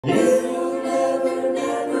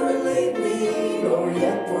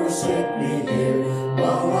forsake me here,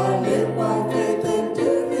 while I live by faith and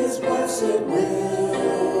do His blessed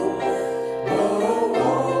will. Oh,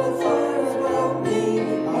 all the fires around me,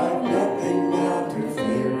 I've nothing now to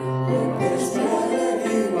fear. With His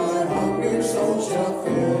vanity, my hungry soul shall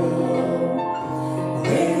fill.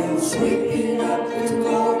 Then sweeping up to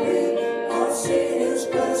glory, I'll see His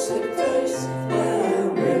blessed face, where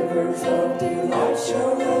rivers of delight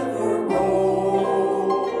shall ever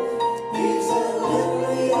roll. He's a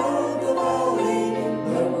lily of the valley,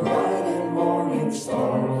 the bright and morning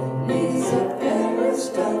star. He's a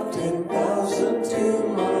fairest of 10,000 to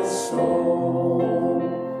my soul.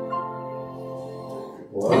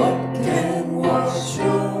 What can wash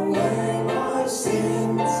away my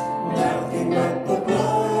sins? Nothing but the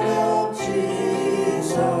blood of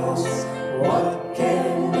Jesus. What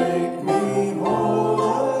can make me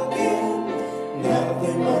whole again?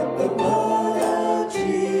 Nothing but the blood of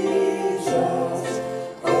Jesus.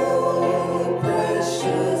 Oh,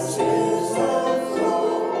 precious is the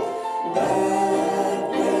flow that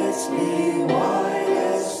makes me white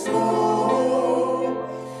as snow.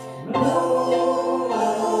 No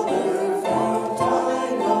other fount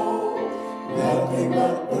I know, nothing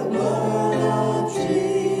but the blood of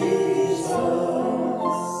Jesus.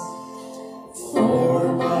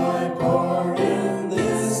 For my part in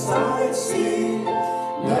this I see,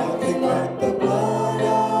 nothing but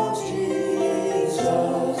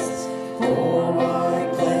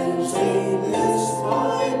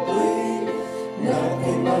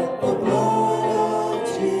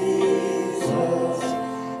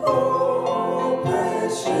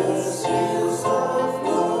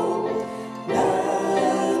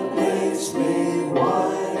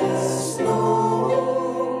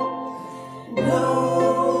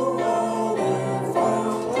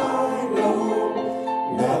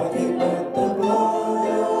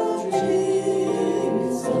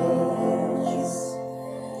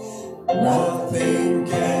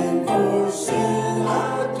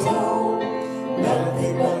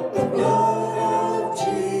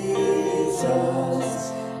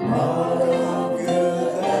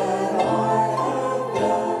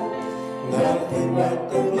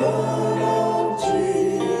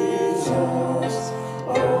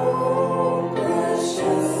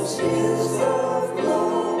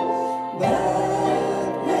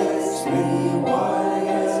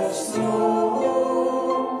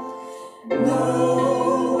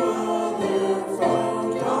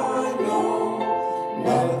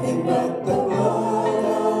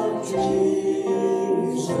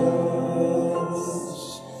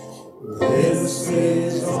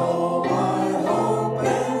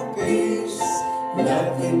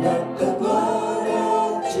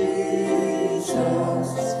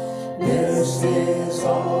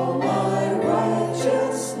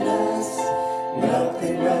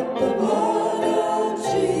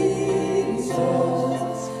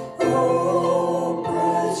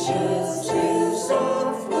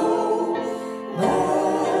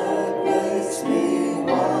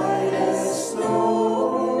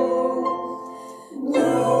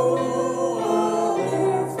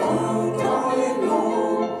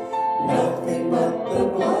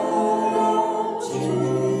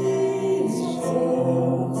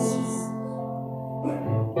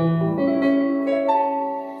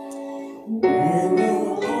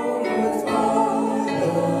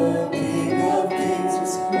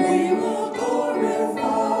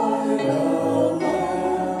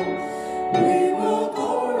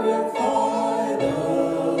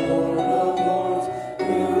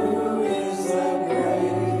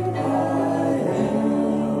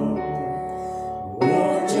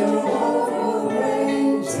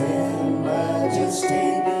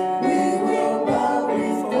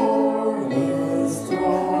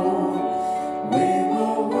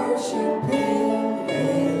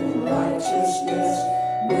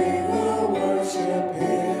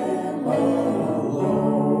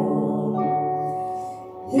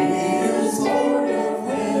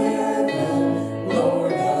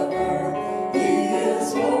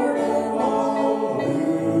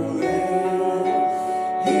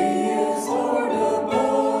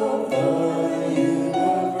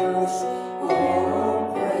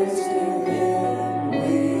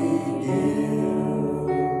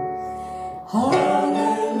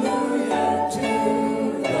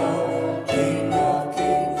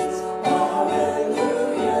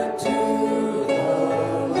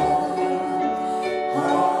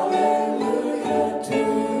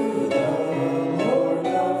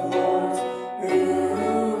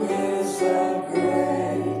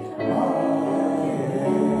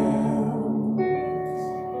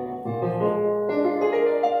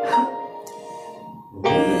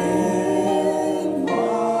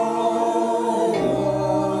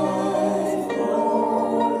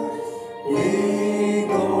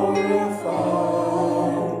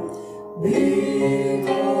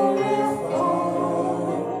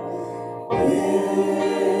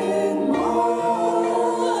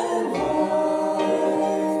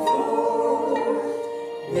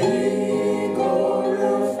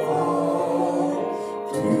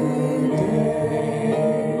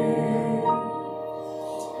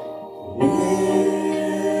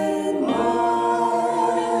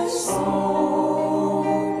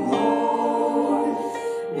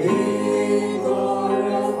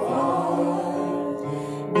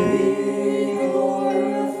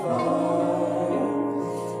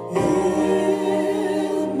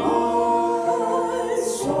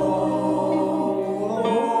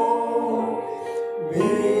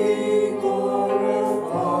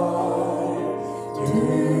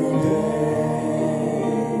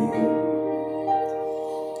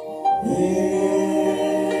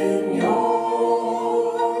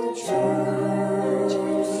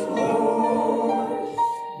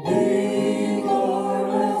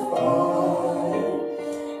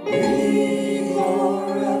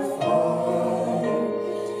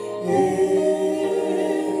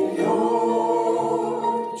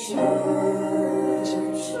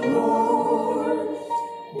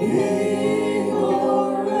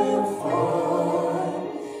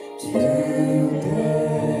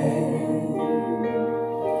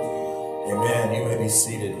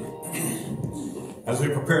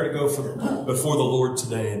before the Lord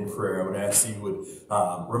today in prayer, I would ask that you would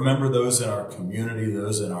remember those in our community,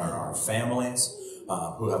 those in our families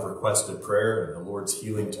who have requested prayer and the Lord's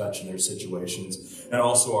healing touch in their situations, and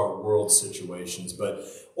also our world situations. But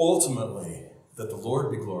ultimately, that the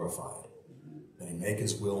Lord be glorified, that he make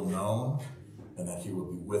his will known, and that he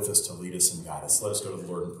will be with us to lead us and guide us. Let us go to the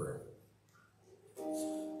Lord in prayer.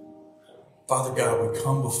 Father God, we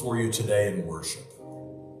come before you today in worship.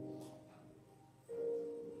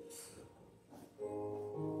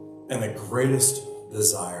 And the greatest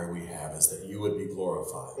desire we have is that you would be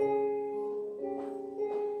glorified.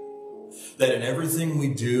 That in everything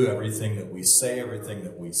we do, everything that we say, everything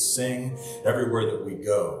that we sing, everywhere that we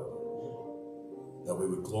go, that we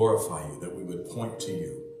would glorify you, that we would point to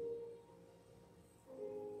you.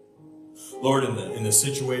 Lord, in the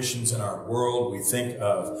situations in our world, we think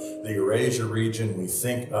of the Eurasia region, we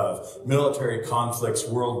think of military conflicts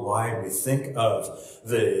worldwide, we think of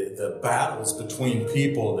the battles between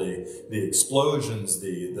people, the explosions,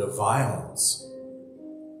 the violence.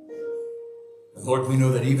 And Lord, we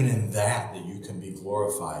know that even in that you can be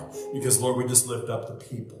glorified, because Lord, we just lift up the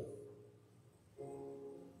people.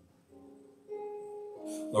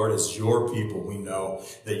 Lord, as your people, we know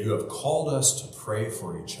that you have called us to pray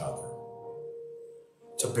for each other,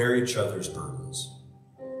 to bear each other's burdens,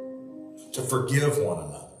 to forgive one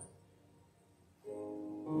another.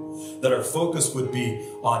 That our focus would be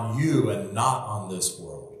on you and not on this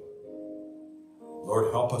world.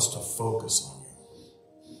 Lord, help us to focus on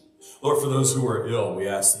you. Lord, for those who are ill, we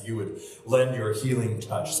ask that you would lend your healing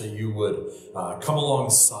touch, that you would come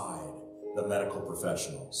alongside the medical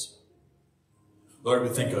professionals. Lord, we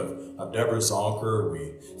think of Deborah Zonker,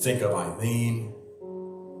 we think of Eileen,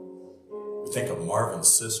 we think of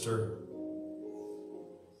Marvin's sister,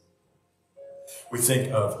 we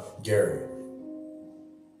think of Gary.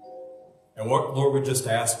 And Lord, we just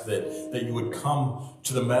ask that you would come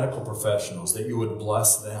to the medical professionals, that you would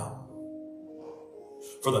bless them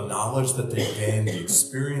for the knowledge that they've gained, the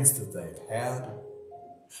experience that they've had,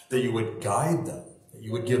 that you would guide them, that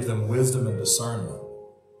you would give them wisdom and discernment.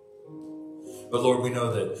 But Lord, we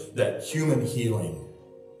know that human healing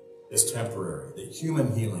is temporary, that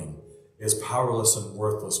human healing is powerless and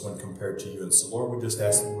worthless when compared to you. And so, Lord, we just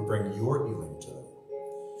ask that you would bring your healing to them,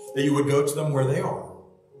 that you would go to them where they are,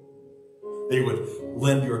 that you would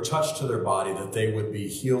lend your touch to their body, that they would be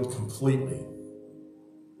healed completely.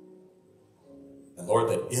 And Lord,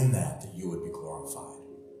 that in that you would be glorified.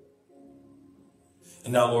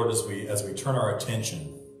 And now, Lord, as we turn our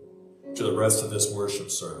attention to the rest of this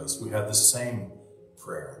worship service, we have the same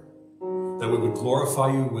prayer, that we would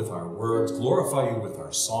glorify you with our words, glorify you with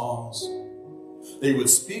our songs, that you would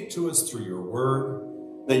speak to us through your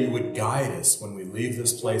word, that you would guide us when we leave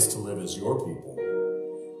this place to live as your people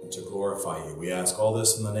and to glorify you. We ask all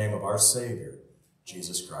this in the name of our Savior,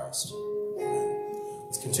 Jesus Christ. Amen.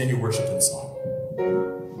 Let's continue worship in song.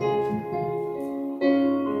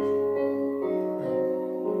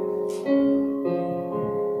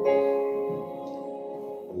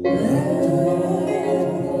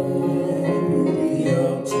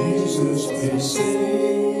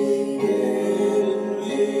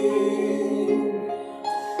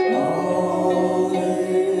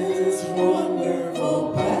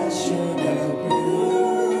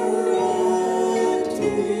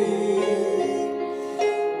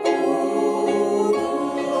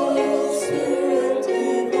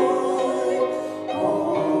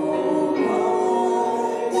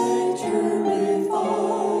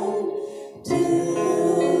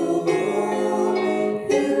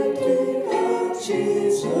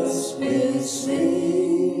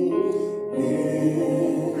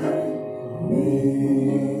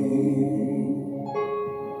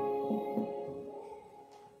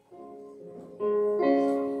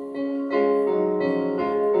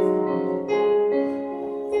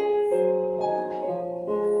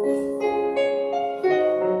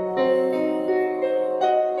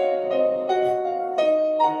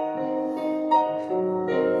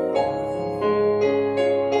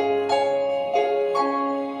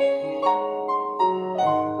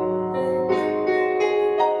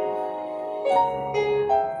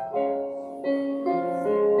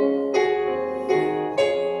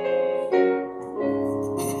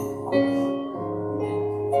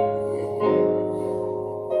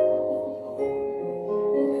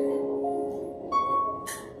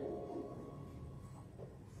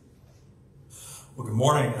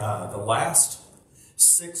 The last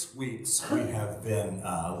 6 weeks we have been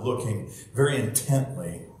looking very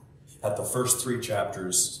intently at the first 3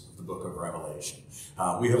 chapters of the book of Revelation.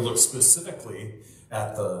 We have looked specifically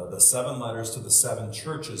at the 7 letters to the 7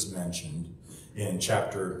 churches mentioned in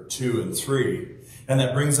chapter 2 and 3. And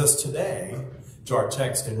that brings us today to our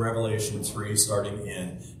text in Revelation 3, starting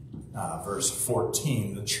in verse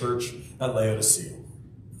 14, the church at Laodicea.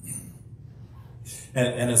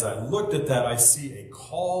 And as I looked at that, I see a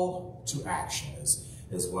call to action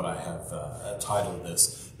is what I have titled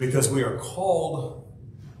this, because we are called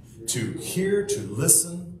to hear, to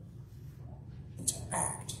listen, and to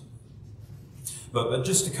act. But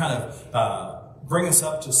just to kind of bring us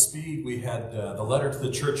up to speed, we had the letter to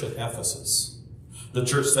the church at Ephesus, the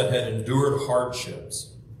church that had endured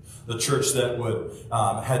hardships, the church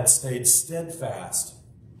that had stayed steadfast,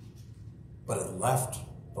 but had left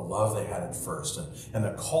the love they had at first, and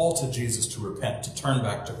the call to Jesus to repent, to turn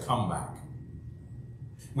back, to come back.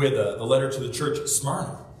 We had the letter to the church at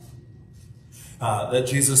Smyrna, that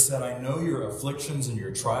Jesus said, I know your afflictions and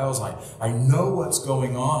your trials. I know what's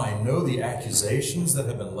going on. I know the accusations that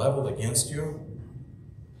have been leveled against you.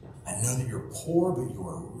 I know that you're poor, but you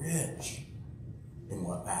are rich in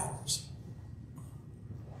what matters.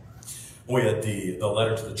 We had the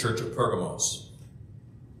letter to the church at Pergamos.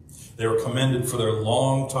 They were commended for their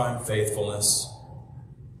long-time faithfulness,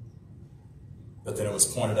 but then it was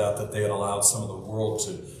pointed out that they had allowed some of the world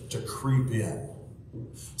to creep in,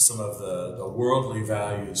 some of the worldly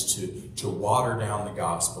values to water down the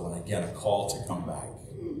gospel, and again, a call to come back.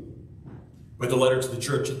 With the letter to the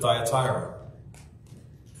church at Thyatira,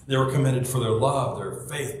 they were commended for their love, their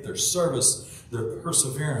faith, their service, their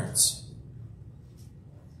perseverance.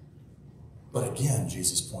 But again,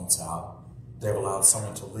 Jesus points out, they've allowed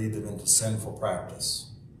someone to lead them into sinful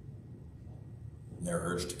practice. And they're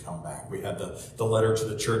urged to come back. We had the letter to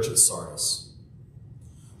the church at Sardis,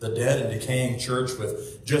 the dead and decaying church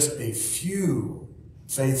with just a few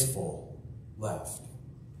faithful left.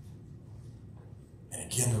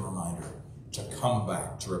 And again, the reminder to come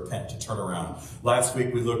back, to repent, to turn around. Last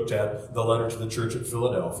week, we looked at the letter to the church at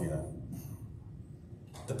Philadelphia,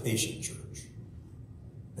 the patient church.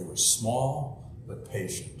 They were small but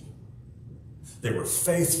patient. They were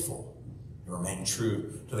faithful. They remained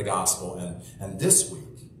true to the gospel. And this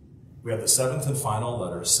week, we have the seventh and final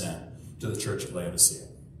letter sent to the church at Laodicea.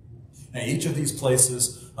 Now, each of these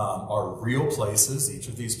places are real places. Each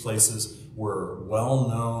of these places were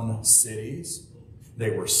well-known cities. They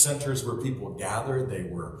were centers where people gathered. They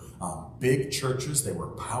were big churches. They were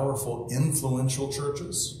powerful, influential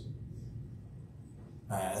churches.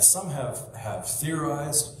 Some have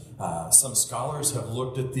theorized. Some scholars have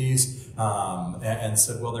looked at these and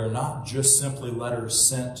said, well, they're not just simply letters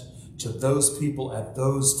sent to those people at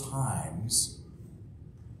those times,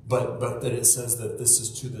 but that it says that this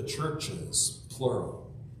is to the churches, plural.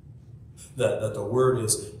 That the word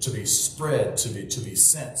is to be spread, to be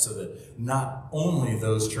sent, so that not only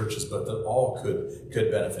those churches, but that all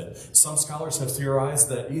could benefit. Some scholars have theorized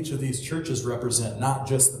that each of these churches represent not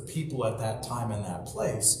just the people at that time and that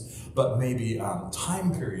place, but maybe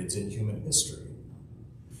time periods in human history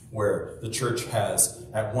where the church has,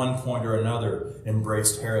 at one point or another,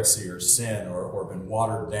 embraced heresy or sin or been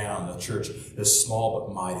watered down. The church is small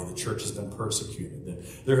but mighty. The church has been persecuted.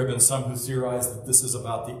 There have been some who theorize that this is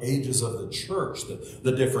about the ages of the church,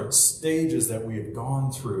 the different stages that we have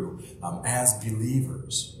gone through as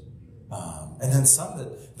believers. And then some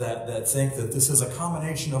that think that this is a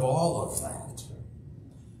combination of all of that.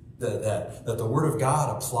 That the Word of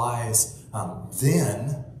God applies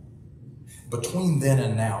then, between then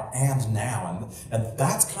and now, and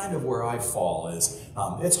that's kind of where I fall.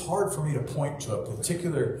 It's hard for me to point to a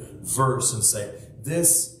particular verse and say,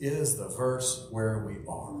 this is the verse where we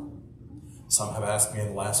are. Some have asked me in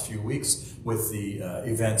the last few weeks with the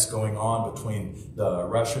events going on between the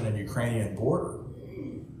Russian and Ukrainian border,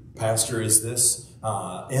 Pastor, is this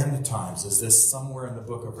end times? Is this somewhere in the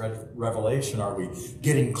book of Revelation? Are we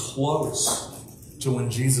getting close to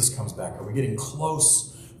when Jesus comes back? Are we getting close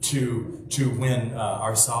to when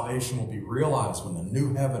our salvation will be realized, when the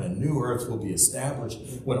new heaven and new earth will be established,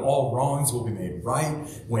 when all wrongs will be made right,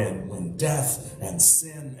 when death and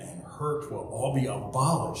sin and hurt will all be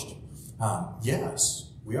abolished?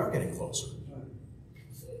 Yes, we are getting closer.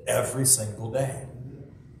 Every single day.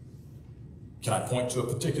 Can I point to a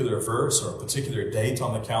particular verse or a particular date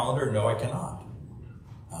on the calendar? No, I cannot.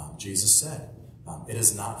 Jesus said, it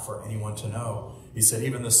is not for anyone to know. He said,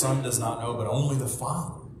 even the Son does not know, but only the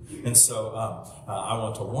Father. And so I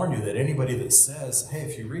want to warn you that anybody that says, hey,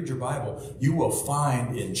 if you read your Bible, you will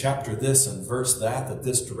find in chapter this and verse that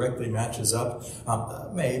this directly matches up,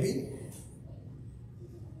 maybe,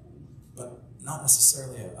 but not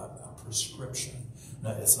necessarily a prescription.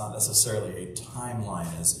 No, it's not necessarily a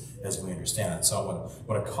timeline as we understand it. So I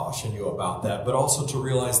want to caution you about that, but also to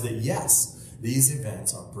realize that, yes, these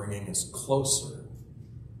events are bringing us closer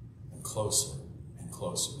and closer and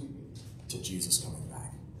closer to Jesus coming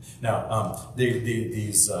back. Now,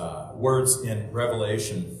 these words in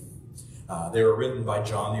Revelation, they were written by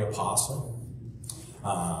John the Apostle,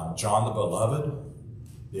 John the Beloved,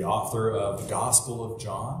 the author of the Gospel of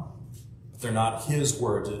John. They're not his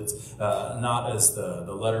words. It's not as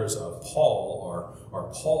the letters of Paul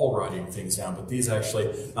or Paul writing things down, but these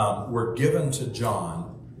actually were given to John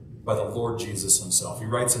by the Lord Jesus himself. He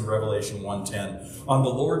writes in Revelation 1:10, "On the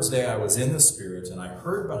Lord's day I was in the Spirit, and I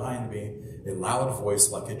heard behind me a loud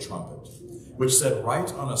voice like a trumpet, which said,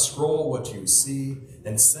 'Write on a scroll what you see,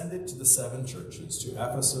 and send it to the 7 churches, to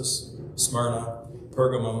Ephesus, Smyrna,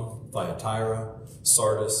 Pergamum, Thyatira,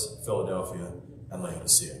 Sardis, Philadelphia, and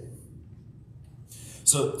Laodicea.'"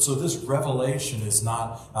 So this revelation is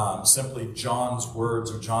not simply John's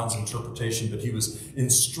words or John's interpretation, but he was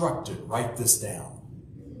instructed, write this down,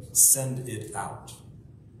 send it out,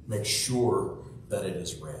 make sure that it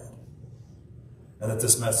is read, and that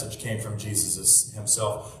this message came from Jesus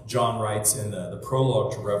himself. John writes in the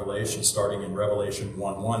prologue to Revelation, starting in Revelation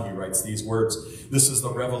 1:1, he writes these words, "This is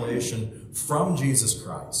the revelation from Jesus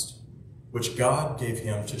Christ, which God gave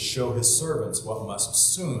him to show his servants what must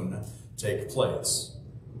soon take place."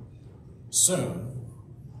 Soon,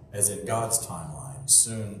 as in God's timeline.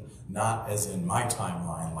 Soon, not as in my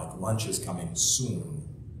timeline, like lunch is coming soon,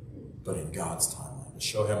 but in God's timeline, to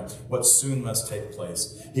show him what soon must take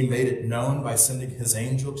place. He made it known by sending his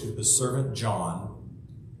angel to his servant John,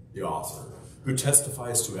 the author, who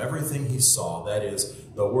testifies to everything he saw, that is,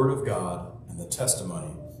 the word of God and the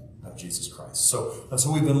testimony of Jesus Christ. So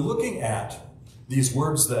we've been looking at these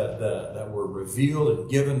words that were revealed and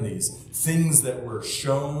given, these things that were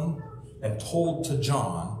shown and told to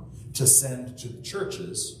John to send to the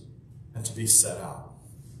churches and to be set out.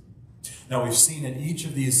 Now, we've seen in each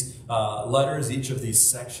of these letters, each of these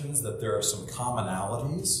sections, that there are some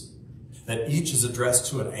commonalities, that each is addressed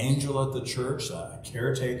to an angel at the church, a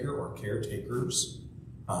caretaker or caretakers,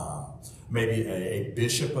 maybe a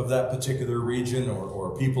bishop of that particular region,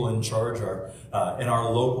 or people in charge. In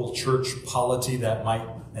our local church polity, that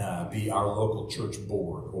might be our local church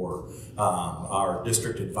board, or our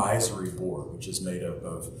district advisory board, which is made up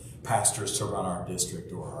of pastors to run our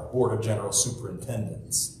district, or our board of general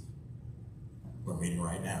superintendents. We're meeting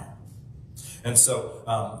right now. And so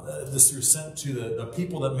this is sent to the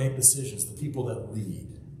people that make decisions, the people that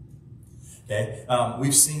lead. Okay?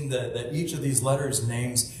 We've seen that each of these letters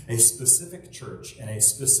names a specific church and a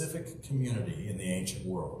specific community in the ancient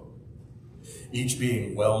world, each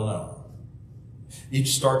being well known.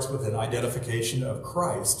 Each starts with an identification of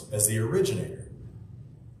Christ as the originator,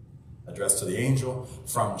 addressed to the angel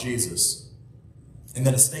from Jesus, and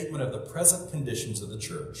then a statement of the present conditions of the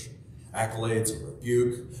church, accolades,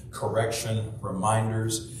 rebuke, correction,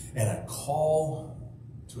 reminders, and a call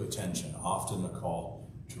to attention, often a call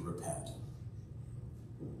to repent.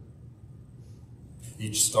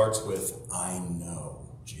 Each starts with, "I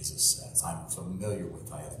know," Jesus says. "I'm familiar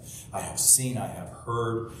with, I have seen, I have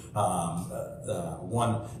heard."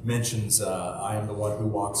 One mentions, "I am the one who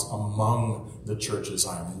walks among the churches.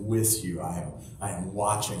 I am with you. I am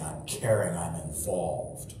watching, I'm caring, I'm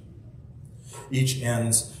involved." Each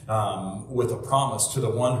ends with a promise to the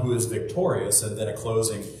one who is victorious, and then a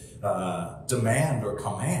closing demand or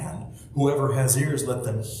command. "Whoever has ears, let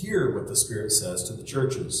them hear what the Spirit says to the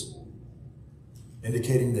churches,"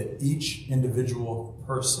 indicating that each individual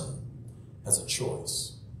person has a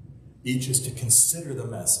choice. Each is to consider the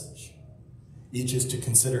message. Each is to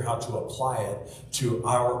consider how to apply it to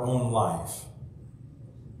our own life.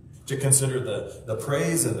 To consider the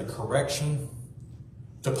praise and the correction.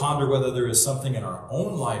 To ponder whether there is something in our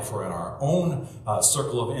own life or in our own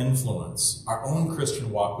circle of influence, our own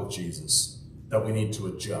Christian walk with Jesus, that we need to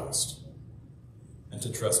adjust. And to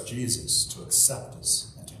trust Jesus to accept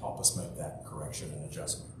us and to help us make that correction and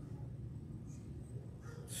adjustment.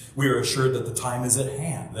 We are assured that the time is at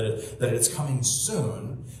hand, that it's coming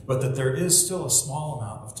soon, but that there is still a small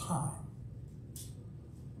amount of time.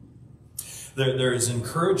 There is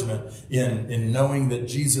encouragement in knowing that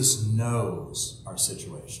Jesus knows our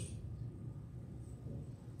situation.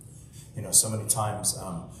 You know, so many times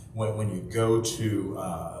when you go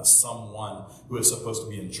to someone who is supposed to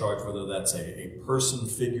be in charge, whether that's a person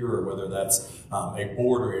figure or whether that's a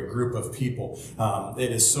board or a group of people,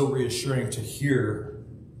 it is so reassuring to hear,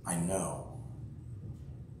 "I know.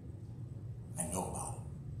 I know about it.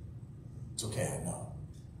 It's okay, I know.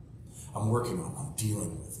 I'm working on it. I'm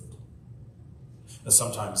dealing with it." Now,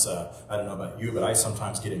 sometimes, I don't know about you, but I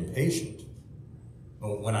sometimes get impatient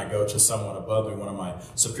when I go to someone above me, one of my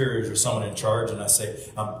superiors or someone in charge, and I say,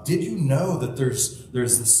 did you know that there's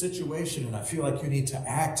this situation and I feel like you need to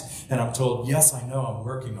act? And I'm told, yes, I know, I'm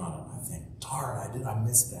working on it. I think, darn, I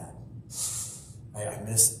missed that. I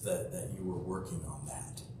missed that you were working on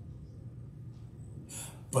that.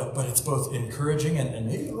 But it's both encouraging and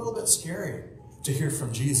maybe a little bit scary to hear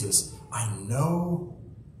from Jesus, I know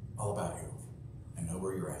all about you. I know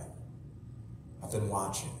where you're at. I've been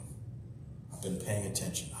watching. I've been paying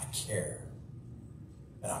attention. I care.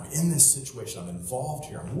 And I'm in this situation. I'm involved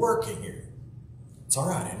here. I'm working here. It's all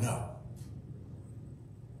right, I know.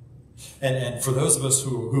 And for those of us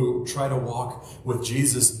who try to walk with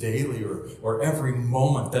Jesus daily or every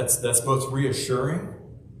moment, that's both reassuring.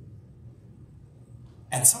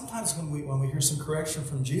 And sometimes when we hear some correction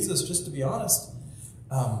from Jesus, just to be honest,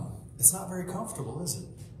 it's not very comfortable, is it?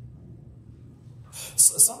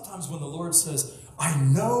 Sometimes when the Lord says, I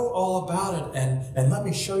know all about it, and let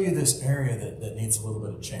me show you this area that needs a little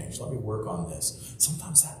bit of change. Let me work on this.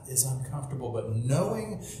 Sometimes that is uncomfortable, but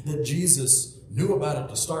knowing that Jesus knew about it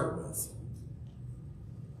to start with,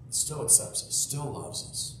 still accepts us, still loves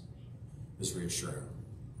us, is reassuring.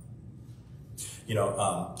 You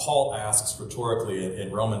know, Paul asks rhetorically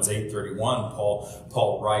in Romans 8:31,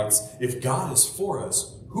 Paul writes, if God is for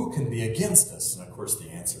us, who can be against us? And of course the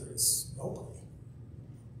answer is nobody.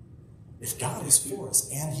 If God is for us,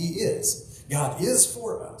 and he is, God is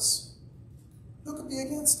for us, who can be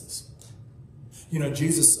against us? You know,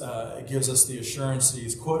 Jesus gives us the assurance,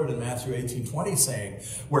 he's quoted in Matthew 18:20 saying,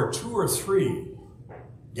 where 2 or 3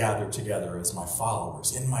 gather together as my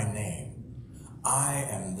followers in my name, I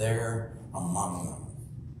am there among them.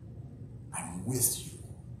 I'm with you.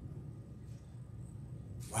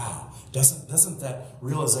 Wow. Doesn't that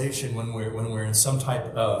realization when we're in some type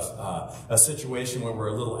of a situation where we're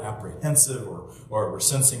a little apprehensive or we're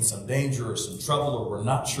sensing some danger or some trouble or we're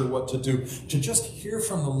not sure what to do, to just hear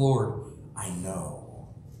from the Lord, I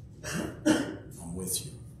know. I'm with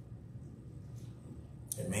you.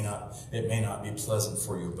 It may not be pleasant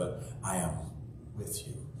for you, but I am with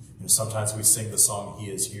you. You know, sometimes we sing the song, He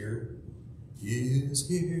is here. He is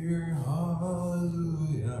here,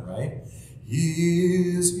 hallelujah, right?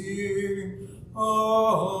 He is here,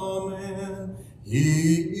 amen.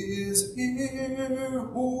 He is here,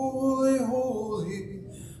 holy, holy.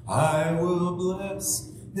 I will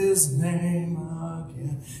bless his name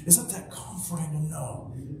again. Isn't that comforting to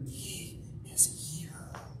know? He is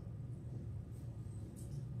here.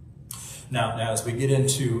 Now as we get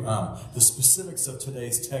into the specifics of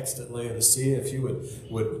today's text at Laodicea, if you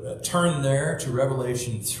would turn there to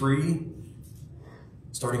Revelation 3,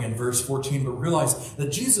 starting in verse 14, but realize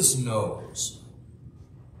that Jesus knows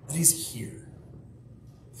that he's here,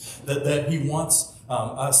 that he wants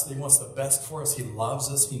us, that he wants the best for us, he loves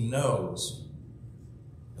us, he knows,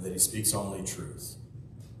 and that he speaks only truth.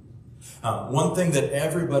 One thing that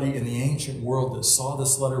everybody in the ancient world that saw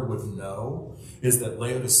this letter would know is that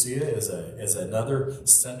Laodicea is another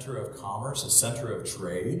center of commerce, a center of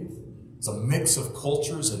trade. It's a mix of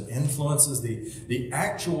cultures and influences. The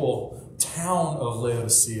actual town of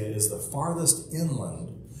Laodicea is the farthest inland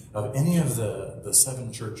of any of the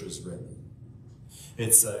 7 churches written.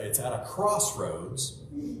 It's at a crossroads.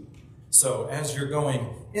 So as you're going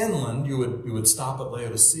inland, you would stop at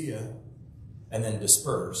Laodicea and then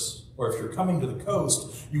disperse. Or if you're coming to the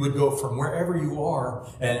coast, you would go from wherever you are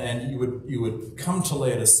and you would come to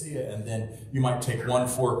Laodicea, and then you might take one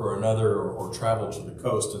fork or another or travel to the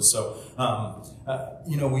coast. And so,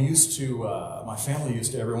 you know, we used to, my family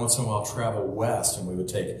used to every once in a while travel west, and we would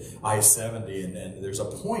take I-70, and there's a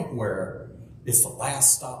point where it's the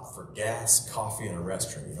last stop for gas, coffee, and a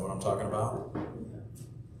restroom. You know what I'm talking about?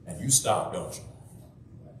 And you stop, don't you?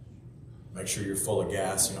 Make sure you're full of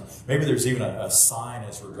gas. You know, maybe there's even a sign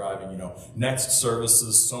as we're driving. You know, next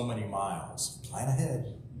services so many miles. Plan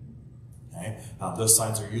ahead. Okay, those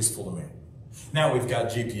signs are useful to me. Now we've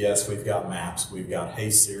got GPS, we've got maps, we've got Hey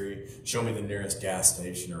Siri, show me the nearest gas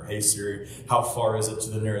station, or Hey Siri, how far is it to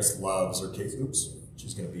the nearest Love's, or oops,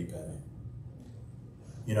 she's going to beep at me.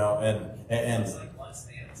 You know, and it's like one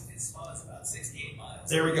stand. It's small. It's about 68 miles.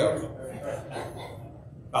 There we go.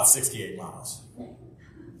 About 68 miles.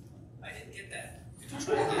 I didn't get that. Did you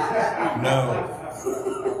try again? No.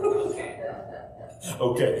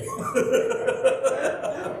 Okay.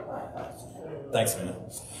 Thanks, man.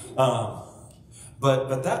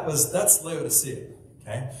 But that's Laodicea.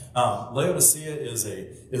 Okay. Laodicea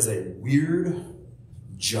is a weird,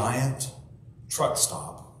 giant truck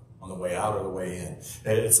stop on the way out or the way in.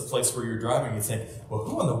 It's a place where you're driving. You think, well,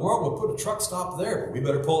 who in the world would put a truck stop there? We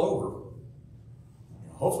better pull over.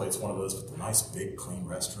 Hopefully it's one of those with the nice big clean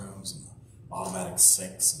restrooms and automatic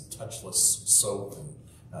sinks and touchless soap.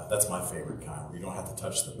 And that's my favorite kind, where you don't have to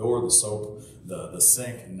touch the door, the soap, the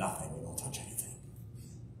sink, nothing. You don't touch anything.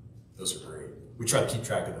 Those are great. We try to keep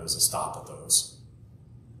track of those and stop at those.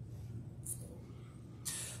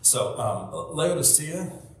 So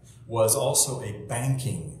Laodicea was also a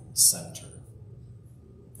banking center.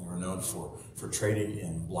 They were known for trading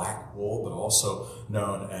in black wool, but also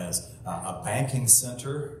known as a banking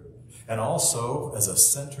center, and also as a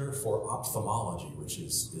center for ophthalmology, which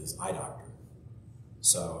is eye doctor.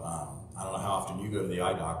 So I don't know how often you go to the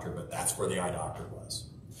eye doctor, but that's where the eye doctor was.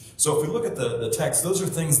 So if we look at the text, those are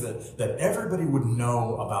things that everybody would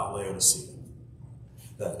know about Laodicea.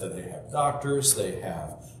 That they have doctors, they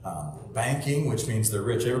have banking, which means they're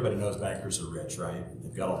rich. Everybody knows bankers are rich, right?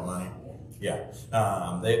 They've got all the money. Yeah.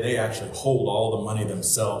 They actually hold all the money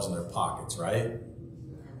themselves in their pockets, right?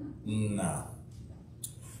 No.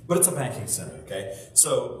 But it's a banking center, okay?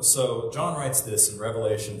 So John writes this in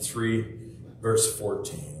Revelation 3, verse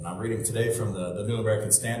 14. And I'm reading today from the New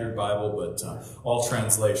American Standard Bible, but all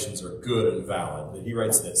translations are good and valid. But he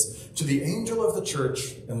writes this: "To the angel of the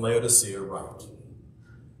church in Laodicea write,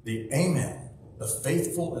 the Amen, the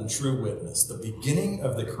faithful and true witness, the beginning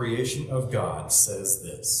of the creation of God, says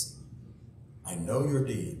this: I know your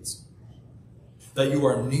deeds, that you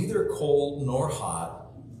are neither cold nor hot.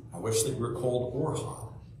 I wish that you were cold or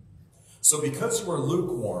hot. So because you are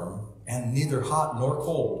lukewarm and neither hot nor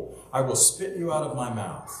cold, I will spit you out of my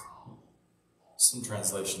mouth." Some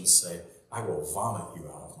translations say, "I will vomit you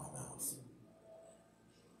out of my mouth."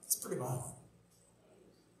 It's pretty violent.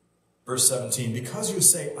 Verse 17, "Because you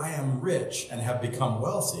say, I am rich and have become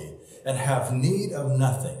wealthy and have need of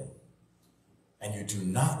nothing, and you do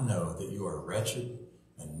not know that you are wretched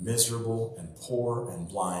and miserable and poor and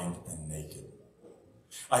blind and naked.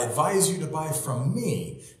 I advise you to buy from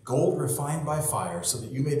me gold refined by fire so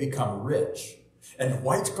that you may become rich, and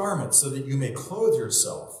white garments so that you may clothe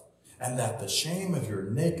yourself, and that the shame of your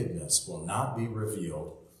nakedness will not be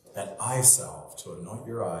revealed, and eye salve to anoint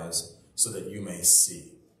your eyes so that you may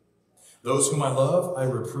see. Those whom I love, I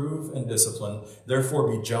reprove and discipline. Therefore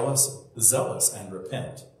be zealous, and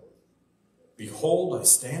repent. Behold, I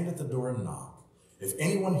stand at the door and knock. If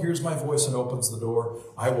anyone hears my voice and opens the door,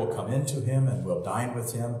 I will come into him and will dine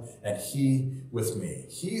with him, and he with me.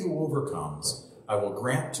 He who overcomes, I will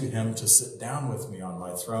grant to him to sit down with me on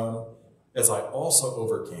my throne, as I also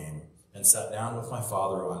overcame and sat down with my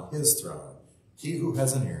Father on his throne. He who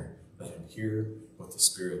has an ear, let him hear what the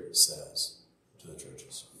Spirit says to the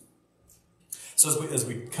churches." So as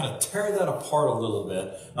we kind of tear that apart a little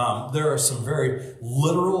bit, there are some very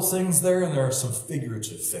literal things there, and there are some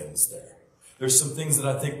figurative things there. There's some things that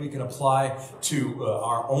I think we can apply to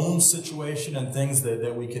our own situation, and things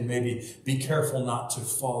that we can maybe be careful not to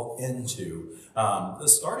fall into.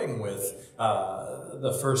 Starting with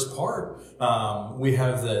the first part, we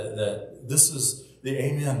have that this is the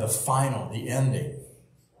amen, the final, the ending.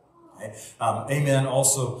 Okay? Amen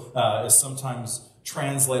also is sometimes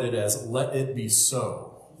translated as "let it be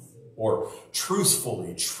so," or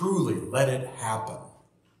 "truthfully, truly, let it happen."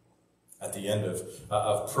 At the end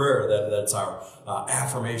of prayer, that's our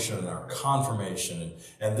affirmation and our confirmation.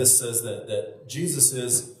 And this says that Jesus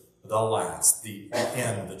is the last, the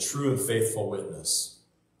end, the true and faithful witness.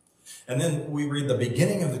 And then we read the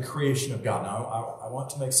beginning of the creation of God. Now, I want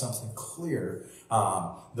to make something clear.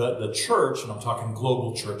 The church, and I'm talking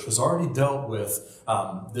global church, has already dealt with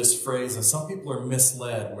this phrase, and some people are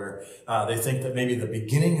misled where they think that maybe the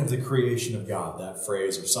beginning of the creation of God, that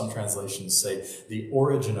phrase, or some translations say the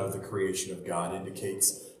origin of the creation of God,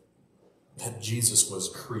 indicates that Jesus was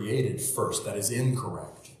created first. That is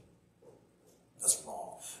incorrect. That's wrong.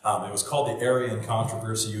 It was called the Arian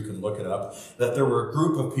controversy. You can look it up. That there were a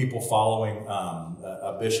group of people following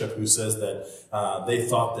a bishop who says that they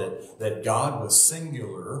thought that God was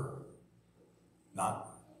singular, not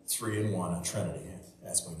three in one, a trinity,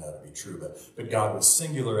 as we know to be true, but God was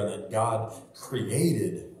singular, and that God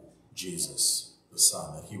created Jesus, the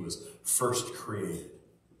Son, that he was first created.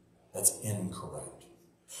 That's incorrect.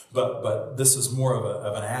 But this is more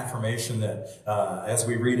of an affirmation that, as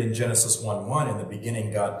we read in Genesis 1:1, in the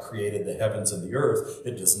beginning God created the heavens and the earth.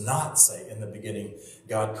 It does not say in the beginning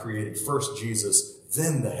God created first Jesus,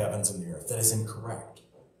 then the heavens and the earth. That is incorrect.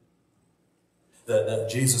 That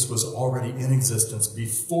Jesus was already in existence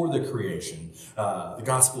before the creation. The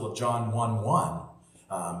Gospel of John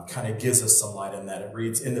 1:1 kind of gives us some light on that. It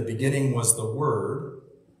reads, "In the beginning was the Word,"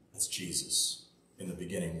 that's Jesus. In the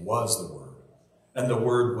beginning was the Word. "And the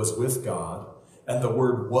Word was with God, and the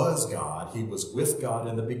Word was God. He was with God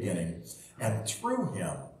in the beginning, and through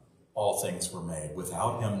him all things were made.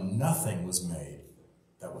 Without him nothing was made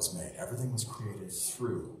that was made. Everything was created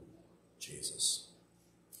through Jesus.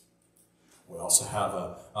 We also have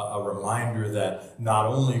a reminder that not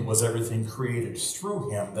only was everything created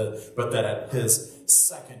through him, but that at his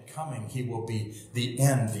second coming, he will be the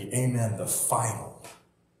end, the amen, the final.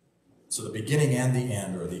 So the beginning and the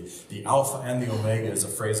end, or the Alpha and the Omega, is a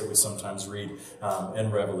phrase that we sometimes read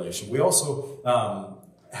in Revelation. We also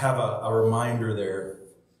have a reminder there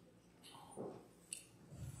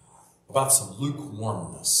about some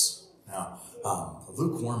lukewarmness. Now,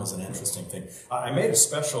 lukewarm is an interesting thing. I made a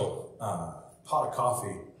special pot of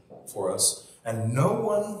coffee for us, and no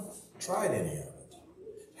one tried any of it.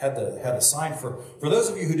 Had a sign for those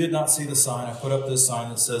of you who did not see the sign, I put up this sign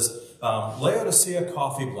that says, Laodicea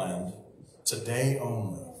Coffee Blend, today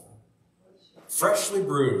only. Freshly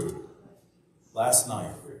brewed last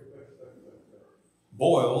night.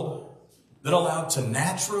 Boiled, then allowed to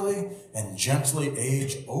naturally and gently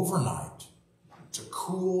age overnight to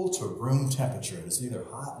cool to room temperature. It is neither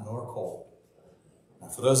hot nor cold. Now,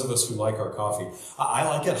 for those of us who like our coffee, I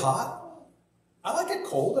like it hot. I like it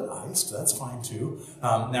cold and iced. That's fine too.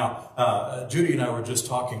 Now, Judy and I were just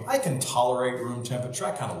talking. I can tolerate room temperature.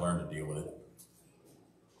 I kind of learned to deal with it.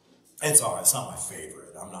 It's all right. It's not my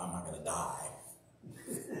favorite. I'm not going to die.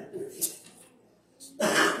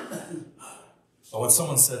 But when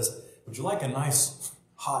someone says, would you like a nice,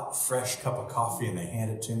 hot, fresh cup of coffee, and they hand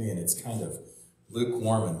it to me and it's kind of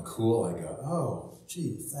lukewarm and cool, I go, oh,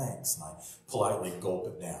 gee, thanks. And I politely gulp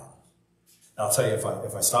it down. And I'll tell you, if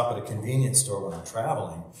I stop at a convenience store when I'm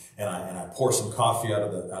traveling and I pour some coffee out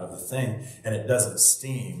of the thing and it doesn't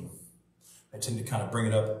steam, I tend to kind of bring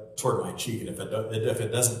it up toward my cheek. And if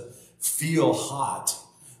it doesn't feel hot,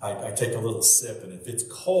 I take a little sip. And if it's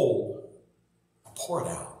cold, I pour it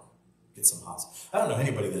out. Get some hot. I don't know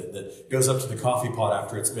anybody that goes up to the coffee pot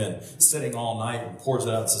after it's been sitting all night and pours it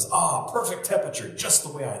out and says, perfect temperature, just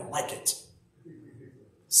the way I like it.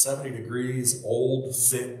 70 degrees, old,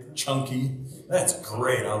 thick, chunky. That's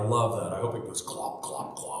great. I love that. I hope it goes clop,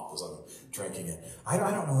 clop, clop as I'm drinking it. I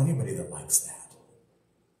don't know anybody that likes that.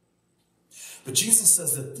 But Jesus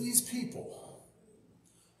says that these people,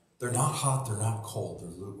 they're not hot, they're not cold, they're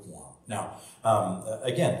lukewarm. Now,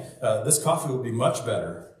 again, this coffee would be much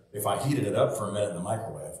better if I heated it up for a minute in the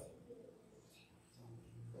microwave.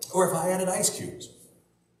 Or if I added ice cubes.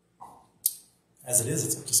 As it is,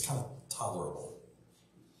 it's just kind of tolerable.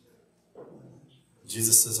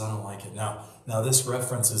 Jesus says, I don't like it. Now this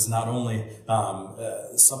reference is not only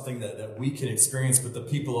something that we can experience, but the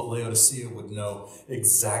people at Laodicea would know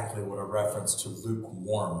exactly what a reference to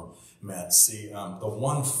lukewarm meant. See, the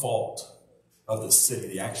one fault of the city,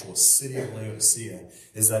 the actual city of Laodicea,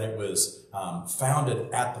 is that it was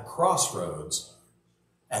founded at the crossroads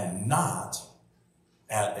and not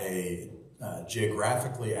at a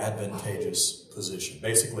geographically advantageous position.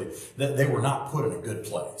 Basically, they were not put in a good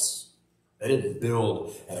place. They didn't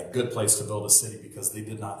build at a good place to build a city because they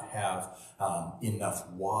did not have enough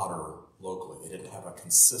water locally. They didn't have a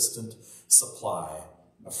consistent supply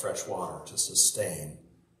of fresh water to sustain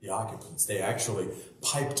the occupants. They actually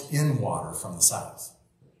piped in water from the south.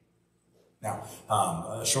 Now,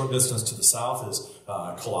 a short distance to the south is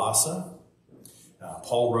Colossae.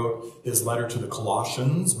 Paul wrote his letter to the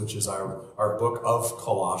Colossians, which is our book of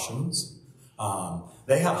Colossians.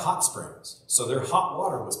 They had hot springs, so their hot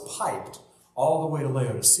water was piped all the way to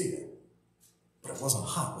Laodicea. But it wasn't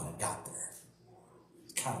hot when it got there.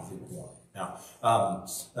 It's kind of lukewarm. Now,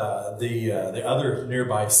 the other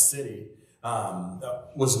nearby city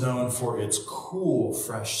was known for its cool,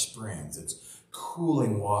 fresh springs, its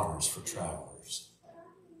cooling waters for travelers.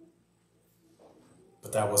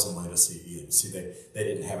 But that wasn't Laodicea either. See, they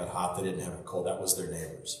didn't have it hot, they didn't have it cold. That was their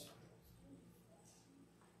neighbors.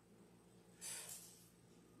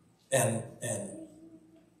 And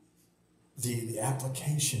the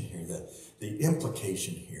application here, the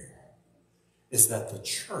implication here, is that the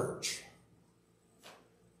church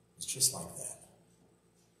is just like that.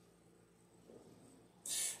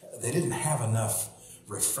 They didn't have enough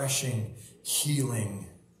refreshing, healing,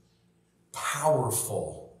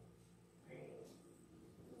 powerful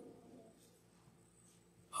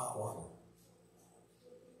hot water.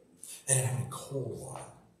 They didn't have any cold water.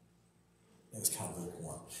 It was kind of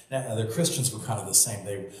lukewarm. Now, the Christians were kind of the same.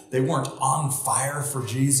 They weren't on fire for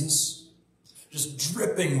Jesus, just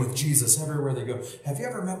dripping with Jesus everywhere they go. Have you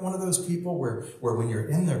ever met one of those people where when you're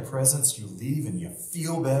in their presence, you leave and you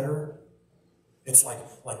feel better? It's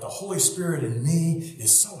like the Holy Spirit in me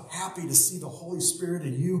is so happy to see the Holy Spirit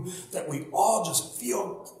in you that we all just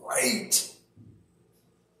feel great.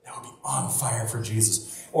 That would be on fire for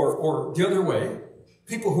Jesus. Or the other way,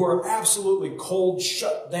 People who are absolutely cold,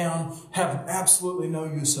 shut down, have absolutely no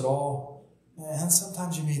use at all. And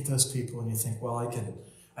sometimes you meet those people and you think, well, I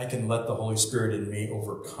can let the Holy Spirit in me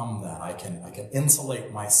overcome that. I can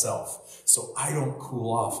insulate myself so I don't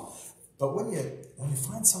cool off. But when you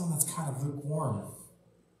find someone that's kind of lukewarm,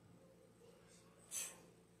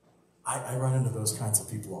 I run into those kinds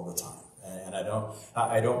of people all the time. And I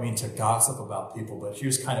don't mean to gossip about people, but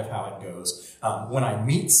here's kind of how it goes. When I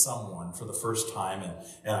meet someone for the first time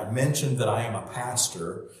and I mention that I am a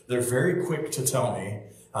pastor, they're very quick to tell me,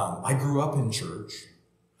 I grew up in church.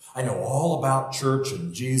 I know all about church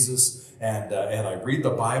and Jesus, and I read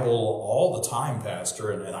the Bible all the time,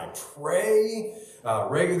 Pastor, and I pray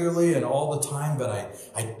regularly and all the time, but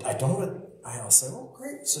I don't. I'll say, oh,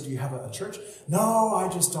 great. So do you have a church? No, I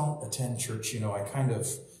just don't attend church. I kind of,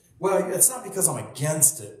 well, it's not because I'm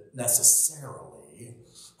against it necessarily.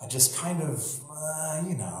 I just kind of, I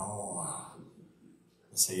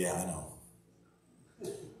say, yeah, I know.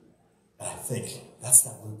 And I think that's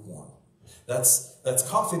that lukewarm. That's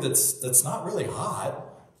coffee that's not really hot.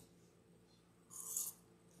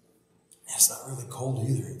 It's not really cold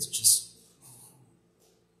either. It's just,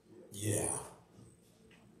 yeah.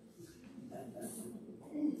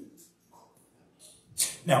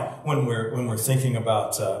 Now, when we're thinking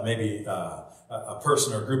about maybe a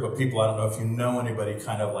person or a group of people, I don't know if you know anybody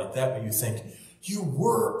kind of like that, but you think, you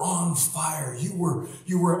were on fire. You were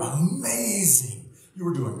amazing. You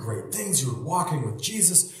were doing great things. You were walking with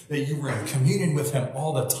Jesus. That you were in communion with him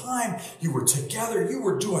all the time. You were together. You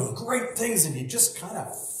were doing great things, and you just kind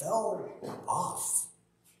of fell off.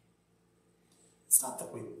 It's not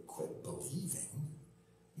that we quit believing.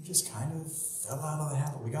 We just kind of fell out of the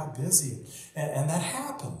habit. We got busy. And that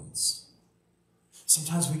happens.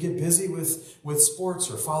 Sometimes we get busy with sports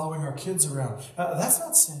or following our kids around. That's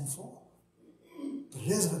not sinful. But it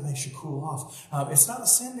is if it makes you cool off. It's not a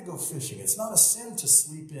sin to go fishing. It's not a sin to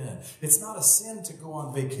sleep in. It's not a sin to go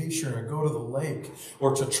on vacation or go to the lake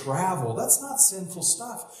or to travel. That's not sinful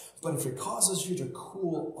stuff. But if it causes you to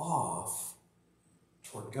cool off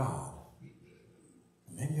toward God,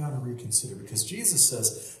 maybe you ought to reconsider, because Jesus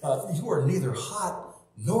says, you are neither hot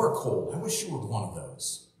nor cold. I wish you were one of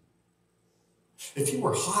those. If you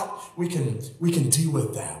were hot, we can deal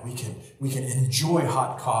with that. We can enjoy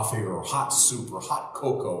hot coffee or hot soup or hot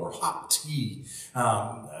cocoa or hot tea.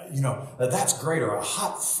 That's great. Or a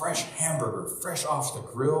hot, fresh hamburger, fresh off the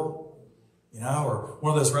grill. Or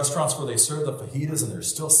one of those restaurants where they serve the fajitas and they're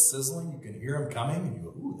still sizzling. You can hear them coming and you go,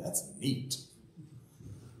 ooh, that's neat.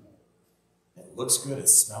 It looks good, it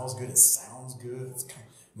smells good, it sounds good, it's kind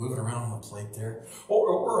of moving around on the plate there.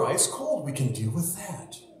 Or ice cold, we can deal with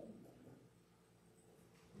that.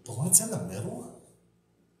 But when it's in the middle,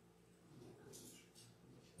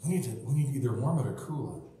 we need to either warm it or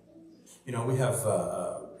cool it. We have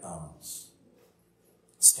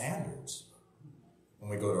standards when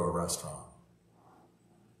we go to a restaurant.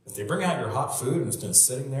 If they bring out your hot food and it's been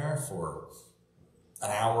sitting there for an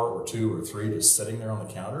hour or 2 or 3, just sitting there on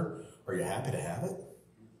the counter, are you happy to have it?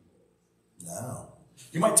 No.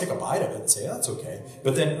 You might take a bite of it and say, yeah, that's okay.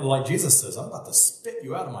 But then, like Jesus says, I'm about to spit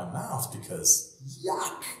you out of my mouth because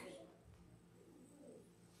yuck.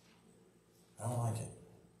 I don't like it.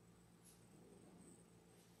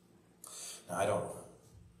 Now, I don't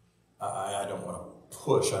want to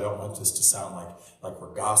push. I don't want this to sound like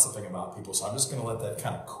we're gossiping about people. So I'm just going to let that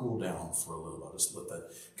kind of cool down for a little. I'll just let that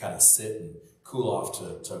kind of sit and cool off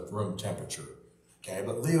to room temperature. Okay,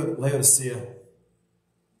 but Laodicea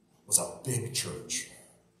was a big church.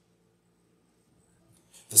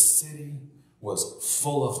 The city was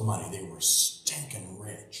full of money. They were stinking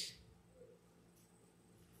rich.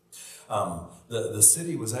 The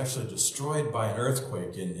city was actually destroyed by an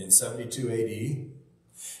earthquake in 72 AD.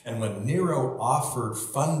 And when Nero offered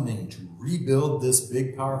funding to rebuild this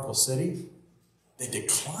big, powerful city, they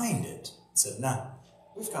declined it. Said, nah,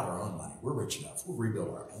 we've got our own money. We're rich enough. We'll rebuild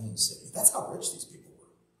our own city. That's how rich these people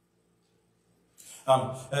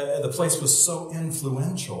were. The place was so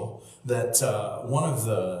influential that one of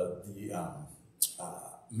the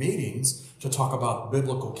meetings to talk about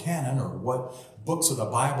biblical canon, or what books of the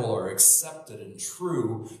Bible are accepted and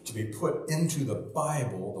true to be put into the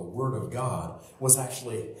Bible, the Word of God, was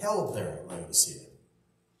actually held there at Laodicea.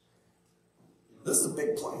 This is a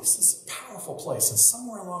big place. This is a powerful place. And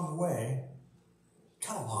somewhere along the way,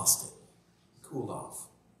 kind of lost it, cooled off.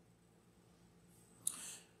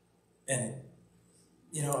 And,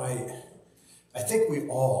 I think we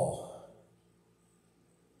all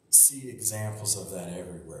see examples of that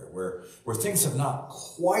everywhere, where things have not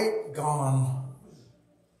quite gone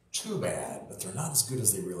too bad, but they're not as good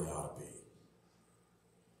as they really ought to be.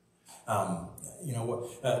 You know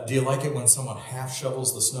what? Do you like it when someone half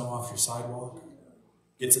shovels the snow off your sidewalk?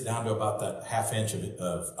 Gets it down to about that half inch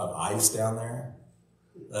of ice down there?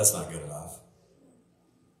 That's not good enough.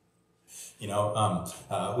 You know,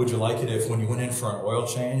 would you like it if when you went in for an oil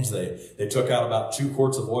change, they took out about 2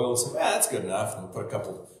 quarts of oil and said, that's good enough, and we put a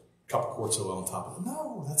couple quarts of oil on top of it?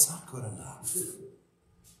 No, that's not good enough.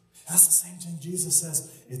 That's the same thing Jesus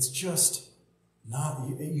says. It's just not,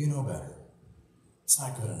 you know better. It's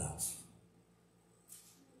not good enough.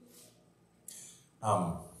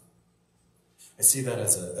 I see that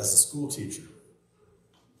as a school teacher.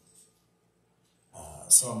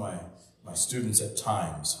 Some of my students at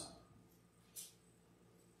times,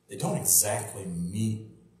 they don't exactly meet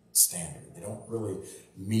standard. They don't really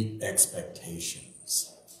meet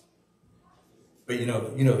expectations. But you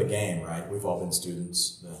know the game, right? We've all been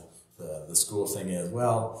students. The school thing is,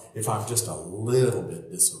 well, if I'm just a little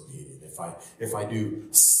bit disobedient, if I do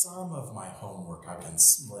some of my homework, I can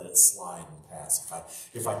let it slide and pass.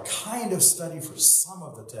 If I kind of study for some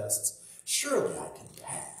of the tests, surely I can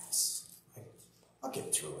pass. I'll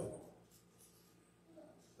get through it.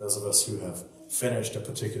 Those of us who have finished a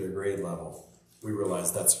particular grade level, we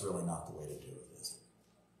realize that's really not the way to do it, is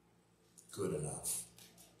it? Good enough.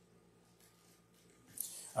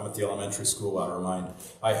 I'm at the elementary school.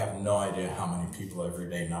 I have no idea how many people every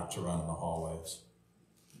day not to run in the hallways.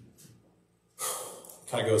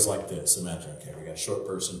 Kind of goes like this. Imagine, okay, we got a short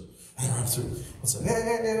person, and they run through and say,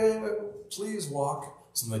 hey, please walk.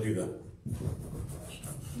 So they do that.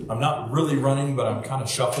 I'm not really running, but I'm kind of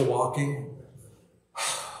shuffle walking.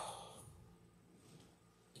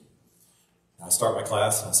 I start my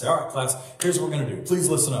class, and I say, all right, class, here's what we're going to do. Please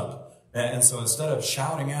listen up. And so instead of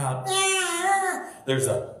shouting out, there's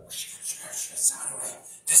a,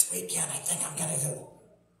 this weekend I think I'm going to do.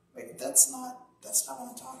 Wait, that's not what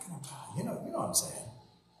I'm talking about. You know what I'm saying.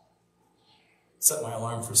 Set my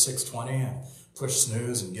alarm for 6:20 and push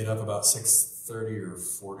snooze and get up about 6:30 or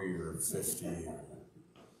 40 or 50.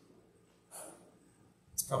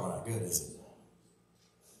 It's probably not good, is it?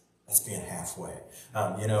 That's being halfway.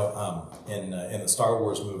 In the Star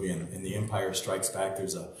Wars movie, in The Empire Strikes Back,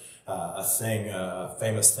 there's a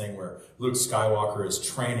famous thing where Luke Skywalker is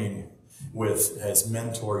training with his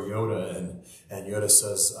mentor Yoda, and Yoda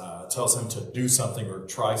says, tells him to do something or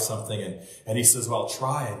try something, and he says, well,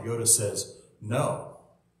 try, and Yoda says, no,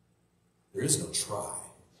 there is no try.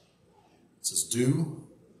 It says do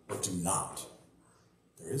or do not.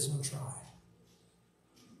 There is no try.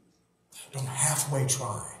 Don't halfway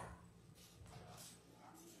try.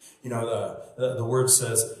 You know, the word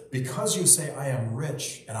says, because you say, I am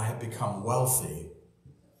rich and I have become wealthy,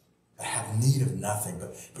 I have need of nothing.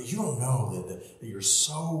 But you don't know that you're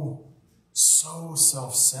so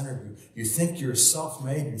self-centered. You think you're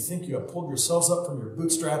self-made. You think you have pulled yourselves up from your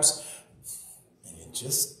bootstraps. And you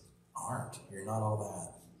just aren't. You're not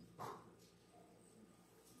all that.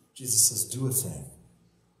 Jesus says, do a thing.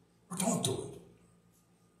 Or don't do it.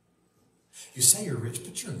 You say you're rich,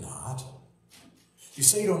 but you're not. You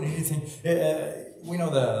say you don't need anything. We know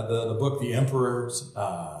the book, The Emperor's,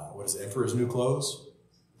 Emperor's New Clothes?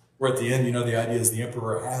 Where at the end, the idea is the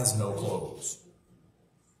emperor has no clothes.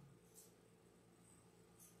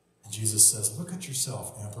 And Jesus says, look at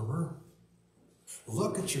yourself, emperor.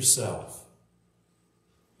 Look at yourself.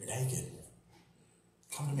 You're naked.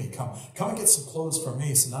 Come to me. Come and get some clothes from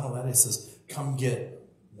me. So not only that, it says, come get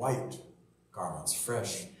white garments,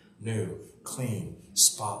 fresh, new, clean,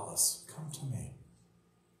 spotless. Come to me.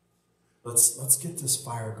 Let's get this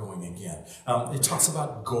fire going again. It talks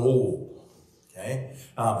about gold. Okay,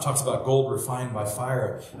 talks about gold refined by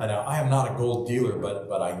fire. Now, I am not a gold dealer,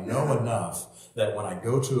 but I know enough that when I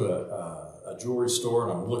go to a jewelry store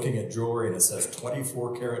and I'm looking at jewelry and it says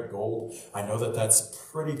 24 karat gold, I know that that's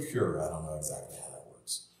pretty pure. I don't know exactly how that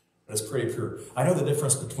works, but it's pretty pure. I know the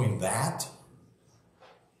difference between that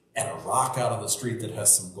and a rock out of the street that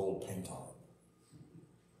has some gold paint on it.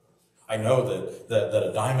 I know that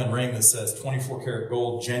a diamond ring that says 24 karat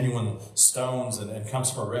gold, genuine stones, and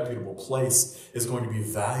comes from a reputable place is going to be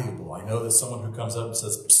valuable. I know that someone who comes up and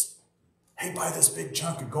says, psst, hey, buy this big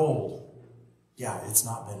chunk of gold. Yeah, it's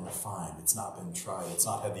not been refined. It's not been tried. It's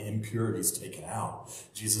not had the impurities taken out.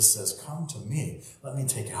 Jesus says, come to me. Let me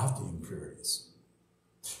take out the impurities.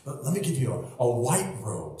 Let me give you a white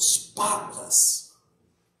robe, spotless.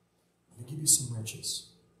 Let me give you some riches.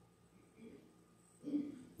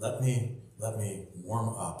 Let me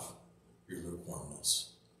warm up your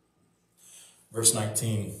lukewarmness. Verse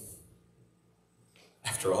 19,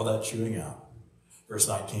 after all that chewing out, verse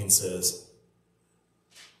 19 says,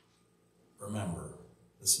 remember,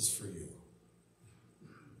 this is for you.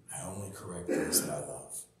 I only correct those that I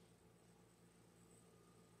love.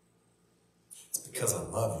 because I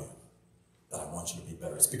love you that I want you to be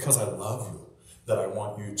better. It's because I love you that I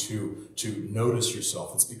want you to notice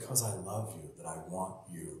yourself. It's because I love you that I want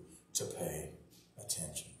you to pay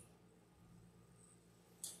attention.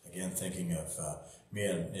 Again, thinking of me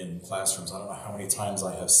in classrooms, I don't know how many times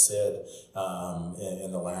I have said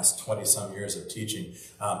in the last 20-some years of teaching,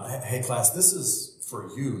 hey class, this is for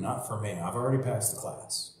you, not for me. I've already passed the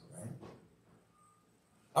class, right?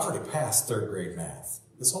 I've already passed 3rd grade math.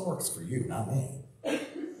 This homework's for you, not me.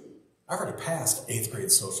 I've already passed 8th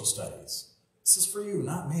grade social studies. This is for you,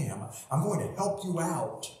 not me. I'm going to help you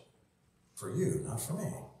out for you, not for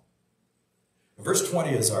me. And verse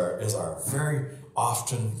 20 is our very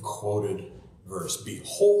often quoted verse.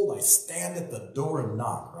 Behold, I stand at the door and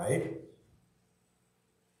knock, right?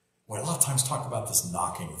 We a lot of times talk about this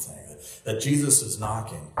knocking thing, that Jesus is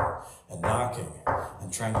knocking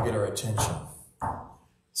and trying to get our attention.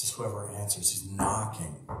 This is whoever answers, he's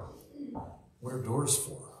knocking. What are doors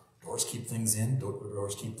for? Doors keep things in,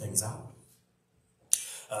 doors keep things out.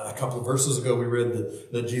 A couple of verses ago, we read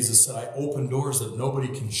that Jesus said, I open doors that nobody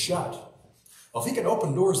can shut. Well, if he can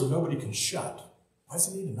open doors that nobody can shut, why does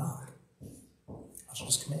he need to knock? I should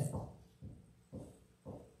just come in.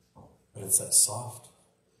 But it's that soft,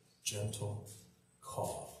 gentle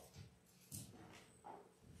call.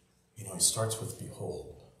 You know, he starts with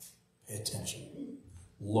behold. Pay attention.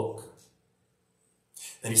 Look.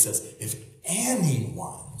 Then he says, if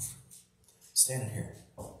anyone, standing here,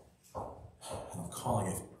 and I'm calling,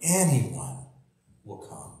 if anyone will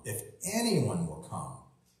come, if anyone will come,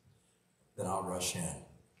 then I'll rush in.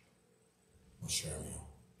 We'll share a meal.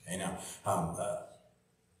 Okay, now,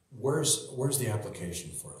 where's the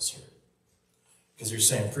application for us here? Because you're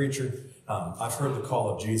saying, preacher, I've heard the call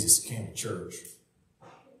of Jesus, came to church,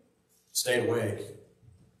 stayed awake,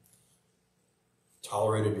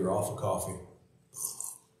 tolerated your awful coffee,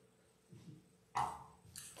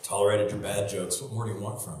 tolerated your bad jokes. What more do you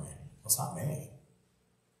want from me? Well, it's not me.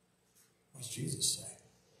 What does Jesus say?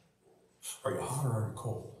 Are you hot or are you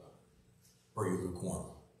cold? Or are you lukewarm?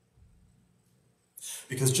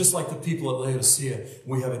 Because just like the people at Laodicea,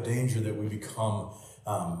 we have a danger that we become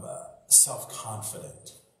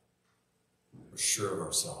self-confident. We're sure of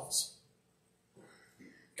ourselves.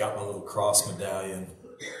 Got my little cross medallion.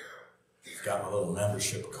 Got my little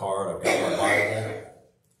membership card. I've got my Bible.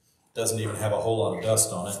 Doesn't even have a whole lot of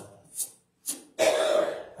dust on it.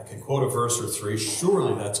 I can quote a verse or 3.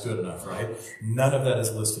 Surely that's good enough, right? None of that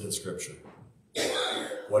is listed in Scripture.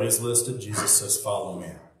 What is listed? Jesus says, follow me.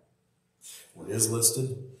 What is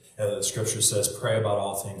listed? The Scripture says, pray about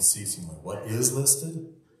all things ceasingly. What is listed?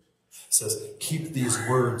 It says, keep these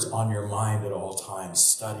words on your mind at all times.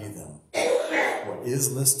 Study them. What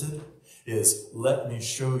is listed is, let me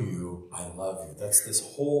show you I love you. That's this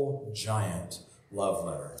whole giant love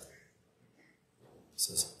letter. It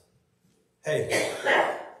says, hey,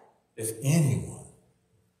 if anyone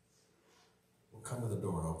will come to the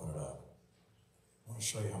door and open it up, I want to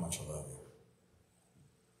show you how much I love you.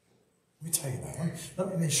 Let me tell you that.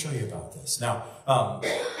 Let me show you about this. Now,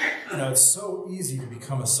 it's so easy to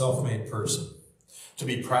become a self-made person, to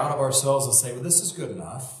be proud of ourselves and say, well, this is good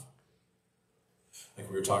enough. Like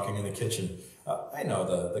we were talking in the kitchen. I know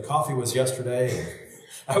the coffee was yesterday. And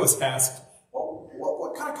I was asked, well,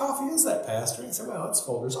 what kind of coffee is that, Pastor? And I said, well, it's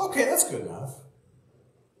Folgers. Okay, that's good enough.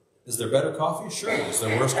 Is there better coffee? Sure. Is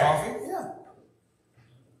there worse coffee? Yeah.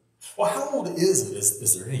 Well, how old is it?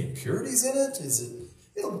 Is there any impurities in it?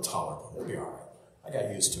 It'll be tolerable. It'll be all right. I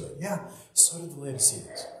got used to it. Yeah, so did the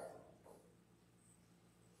Laodiceans.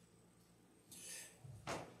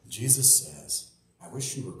 Jesus says, I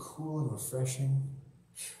wish you were cool and refreshing,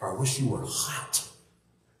 or I wish you were hot.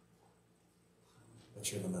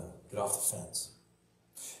 But you're in the middle. Get off the fence.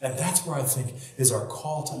 And that's where I think is our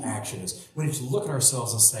call to action. Is we need to look at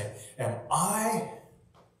ourselves and say, am I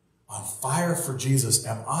on fire for Jesus?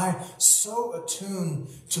 Am I so attuned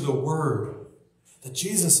to the Word that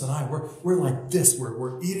Jesus and I, we're like this.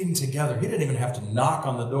 We're eating together. He didn't even have to knock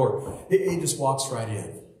on the door. He just walks right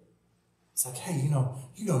in. It's like, hey, you know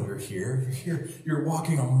you're here. You're here. You're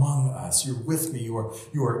walking among us. You're with me. You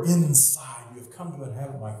are inside. You have come to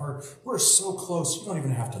inhabit my heart. We're so close. You don't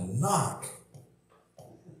even have to knock.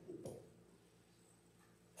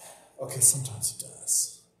 Okay, sometimes he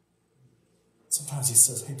does. Sometimes he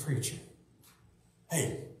says, hey, preacher.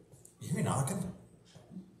 Hey, you hear me knocking?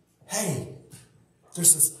 Hey,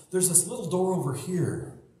 there's this little door over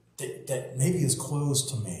here that maybe is closed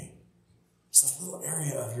to me. It's this little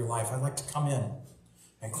area of your life. I'd like to come in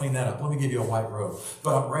and clean that up. Let me give you a white robe.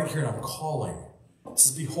 But I'm right here and I'm calling. It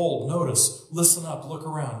says, behold, notice, listen up, look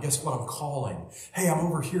around. Guess what? I'm calling. Hey, I'm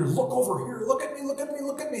over here. Look over here. Look at me, look at me,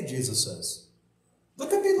 look at me, Jesus says.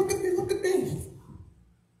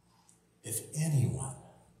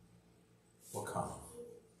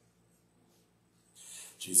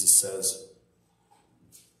 says,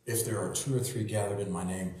 if there are 2 or 3 gathered in my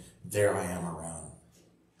name, there I am around.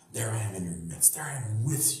 There I am in your midst. There I am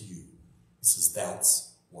with you. He says,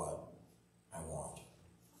 that's what I want.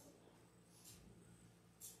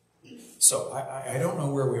 So I don't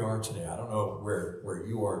know where we are today. I don't know where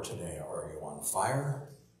you are today. Are you on fire?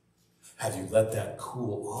 Have you let that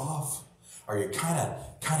cool off? Are you kind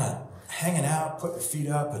of hanging out, put your feet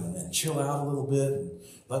up and chill out a little bit and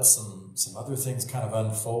let some other things kind of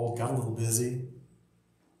unfold? Got a little busy?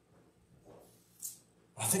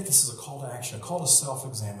 I think this is a call to action, a call to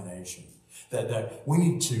self-examination. That we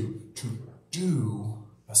need to do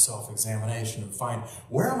a self-examination and find,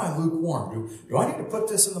 where am I lukewarm? Do I need to put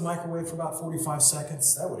this in the microwave for about 45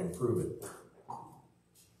 seconds? That would improve it.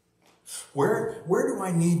 Where do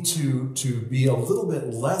I need to be a little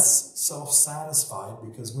bit less self-satisfied,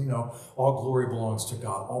 because we know all glory belongs to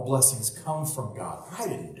God. All blessings come from God. I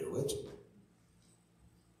didn't do it.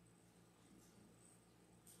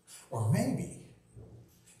 Or maybe,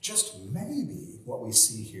 just maybe, what we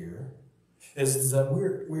see here is that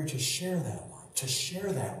we're to share that light, to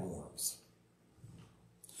share that warmth,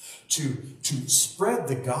 to spread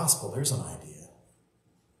the gospel. There's an idea.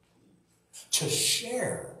 To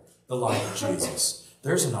share the light of Jesus.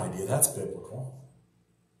 There's an idea. That's biblical.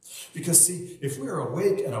 Because, see, if we're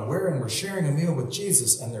awake and aware and we're sharing a meal with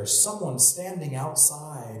Jesus and there's someone standing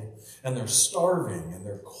outside and they're starving and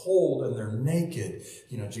they're cold and they're naked,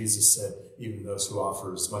 Jesus said, even those who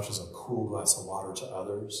offer as much as a cool glass of water to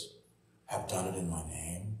others have done it in my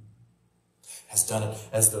name, has done it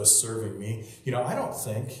as those serving me. I don't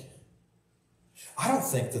think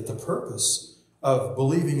that the purpose of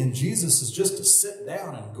believing in Jesus is just to sit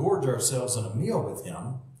down and gorge ourselves on a meal with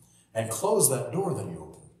him and close that door that he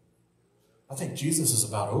opened. I think Jesus is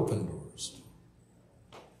about open doors.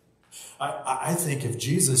 I think if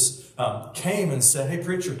Jesus came and said, hey,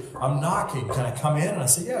 preacher, I'm knocking, can I come in? And I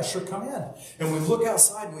say, yeah, sure, come in. And we look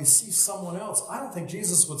outside and we see someone else. I don't think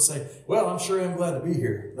Jesus would say, well, I'm sure I'm glad to be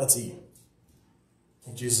here. Let's eat. I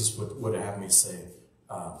think Jesus would have me say,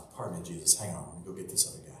 pardon me, Jesus, hang on, let me go get this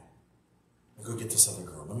other guy. Go get this other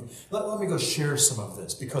girl. Let me go share some of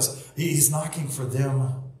this, because he's knocking for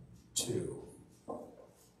them too.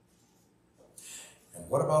 And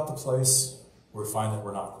what about the place where we find that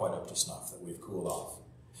we're not quite up to snuff, that we've cooled off?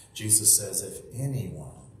 Jesus says, if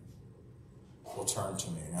anyone will turn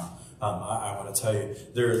to me. Now, I want to tell you,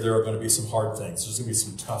 there are going to be some hard things. There's going to be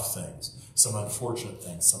some tough things, some unfortunate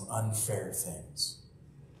things, some unfair things.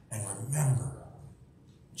 And remember,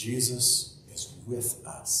 Jesus is with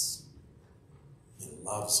us. He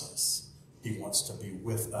loves us. He wants to be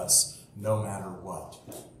with us no matter what.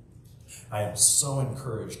 I am so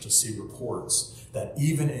encouraged to see reports that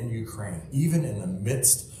even in Ukraine, even in the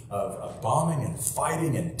midst of bombing and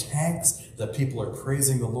fighting and tanks, that people are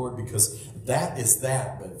praising the Lord, because that is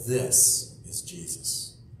that, but this is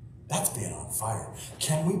Jesus. That's being on fire.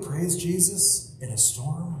 Can we praise Jesus in a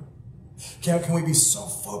storm? Can we be so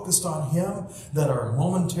focused on him that our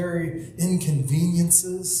momentary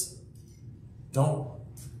inconveniences don't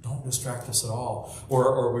distract us at all? Or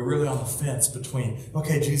are we really on the fence between,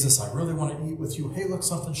 okay, Jesus, I really want to eat with you. Hey, look,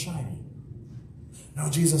 something shiny. No,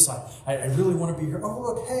 Jesus, I really want to be here. Oh,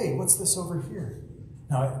 look, hey, what's this over here?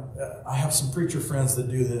 Now, I have some preacher friends that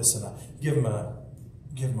do this, and I give them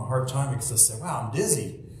a hard time because they say, wow, I'm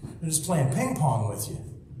dizzy. I'm just playing ping pong with you.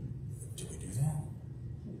 Do we do that?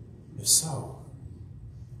 If so,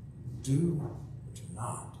 do or do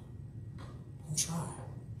not. Don't try.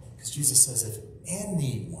 Because Jesus says, if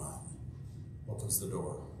anyone opens the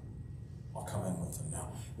door, I'll come in with them.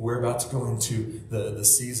 Now, we're about to go into the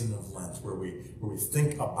season of Lent, where we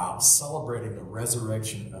think about celebrating the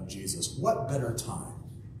resurrection of Jesus. What better time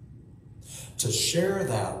to share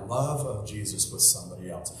that love of Jesus with somebody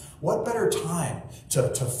else? What better time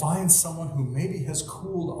to find someone who maybe has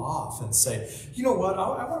cooled off and say, you know what,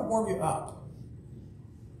 I want to warm you up.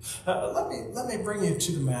 Let me bring you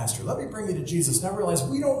to the Master. Let me bring you to Jesus. Now realize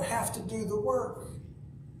we don't have to do the work.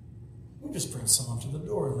 We just bring someone to the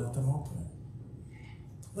door and let them open it.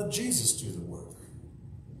 Let Jesus do the work.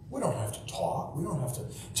 We don't have to talk. We don't have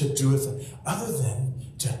to do it other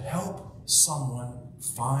than to help someone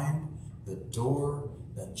find the door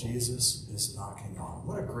that Jesus is knocking on.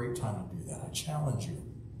 What a great time to do that. I challenge you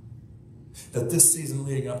that this season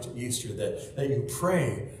leading up to Easter, that you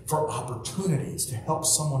pray for opportunities to help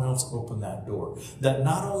someone else open that door. That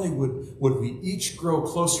not only would we each grow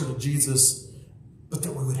closer to Jesus, but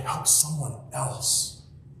that we would help someone else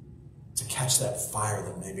to catch that fire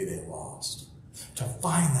that maybe they lost, to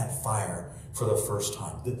find that fire for the first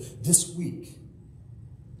time. This week,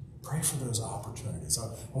 pray for those opportunities.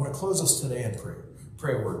 I want to close us today in prayer.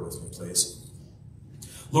 Pray a word with me, please.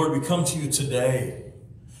 Lord, we come to you today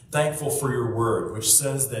thankful for your word, which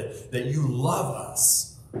says that you love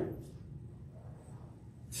us.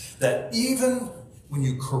 That even when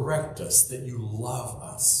you correct us, that you love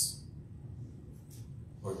us.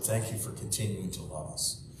 Lord, thank you for continuing to love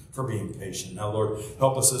us, for being patient. Now, Lord,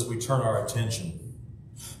 help us as we turn our attention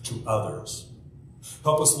to others.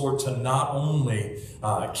 Help us, Lord, to not only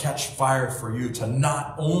catch fire for you, to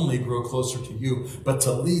not only grow closer to you, but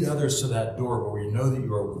to lead others to that door where we know that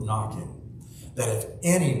you are knocking. That if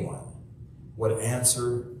anyone would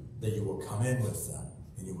answer, that you will come in with them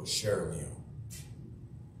and you will share a meal.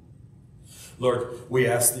 Lord, we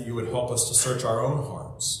ask that you would help us to search our own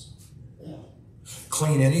hearts.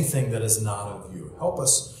 Clean anything that is not of you. Help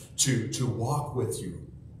us to walk with you.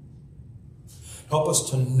 Help us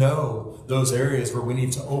to know those areas where we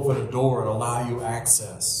need to open a door and allow you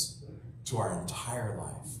access to our entire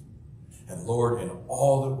life. And Lord, in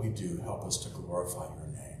all that we do, help us to glorify your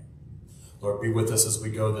name. Lord, be with us as we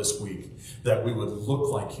go this week, that we would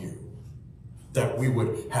look like you, that we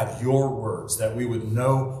would have your words, that we would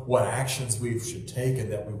know what actions we should take,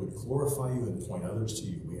 and that we would glorify you and point others to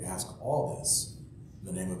you. We ask all this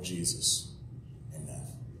in the name of Jesus. Amen.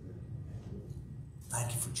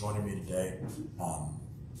 Thank you for joining me today.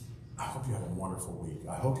 I hope you have a wonderful week.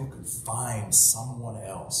 I hope you can find someone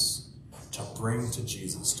else to bring to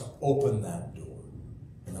Jesus, to open that door.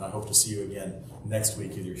 And then I hope to see you again next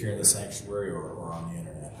week, either here in the sanctuary or on the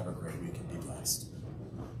internet. Have a great week and be blessed.